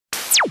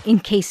in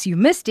case you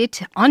missed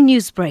it on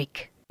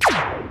Newsbreak.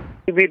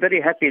 We're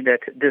very happy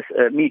that this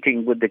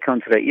meeting with the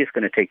councillor is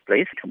going to take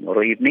place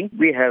tomorrow evening.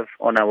 We have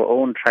on our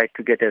own tried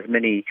to get as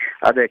many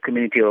other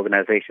community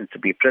organizations to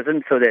be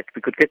present so that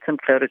we could get some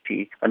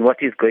clarity on what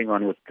is going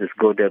on with this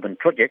Go Durban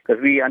project,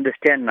 because we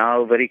understand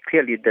now very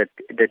clearly that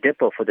the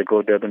depot for the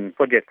Go Durban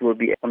project will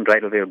be on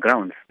Rydalvale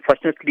grounds.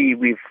 Fortunately,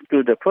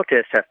 through the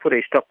protest, have put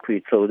a stop to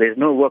it, so there's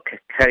no work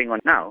carrying on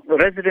now. The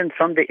residents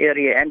from the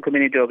area and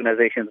community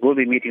organizations will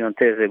be meeting on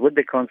Thursday with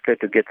the councillor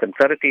to get some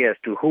clarity as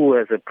to who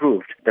has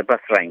approved the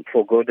bus rank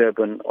for Go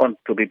Durban on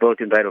to be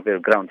built in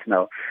Rydalvale grounds.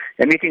 Now,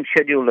 a meeting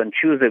scheduled on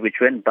Tuesday, which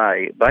went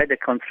by the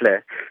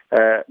councillor,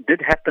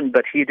 did happen,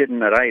 but he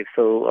didn't arrive.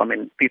 So,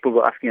 people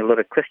were asking a lot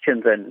of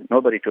questions and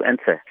nobody to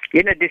answer.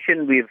 In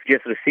addition, we've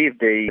just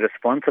received a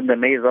response from the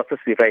mayor's office.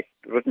 We've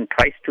written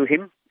twice to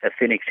him, as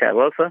Phoenix Chair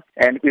also,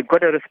 and we've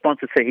got a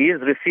response to say he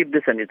has received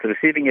this and it's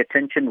receiving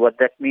attention. What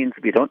that means,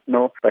 we don't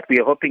know, but we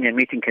are hoping a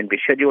meeting can be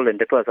scheduled, and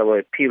that was our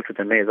appeal to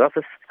the mayor's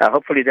office.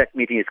 Hopefully that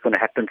meeting is going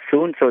to happen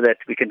soon so that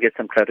we can get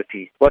some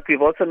clarity. What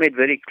we've also made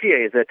very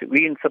clear is that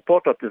we're in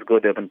support of this Go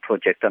Durban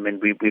project.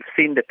 We've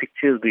seen the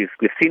pictures,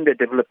 we've seen the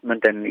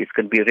development, and it's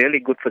going to be really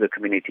good for the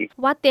community.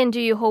 What then do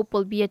you hope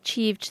will be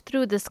achieved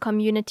through this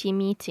community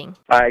meeting?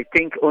 I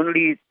think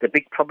only the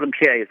big problem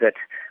here is that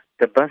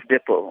the bus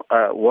depot,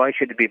 why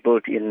should it be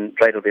built in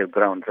Rydalvale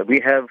grounds?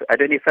 We have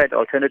identified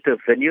alternative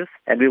venues,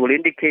 and we will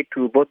indicate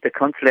to both the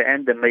councillor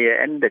and the mayor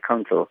and the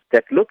council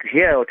that, look,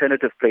 here are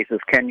alternative places.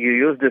 Can you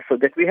use this so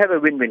that we have a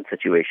win-win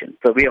situation?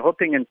 So we are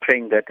hoping and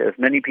praying that as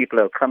many people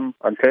have come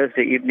on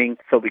Thursday evening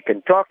so we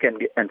can talk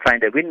and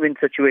find a win-win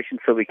situation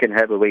so we can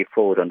have a way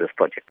forward on this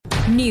project.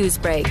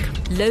 Newsbreak,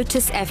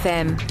 Lotus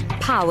FM,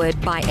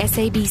 powered by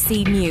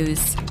SABC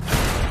News.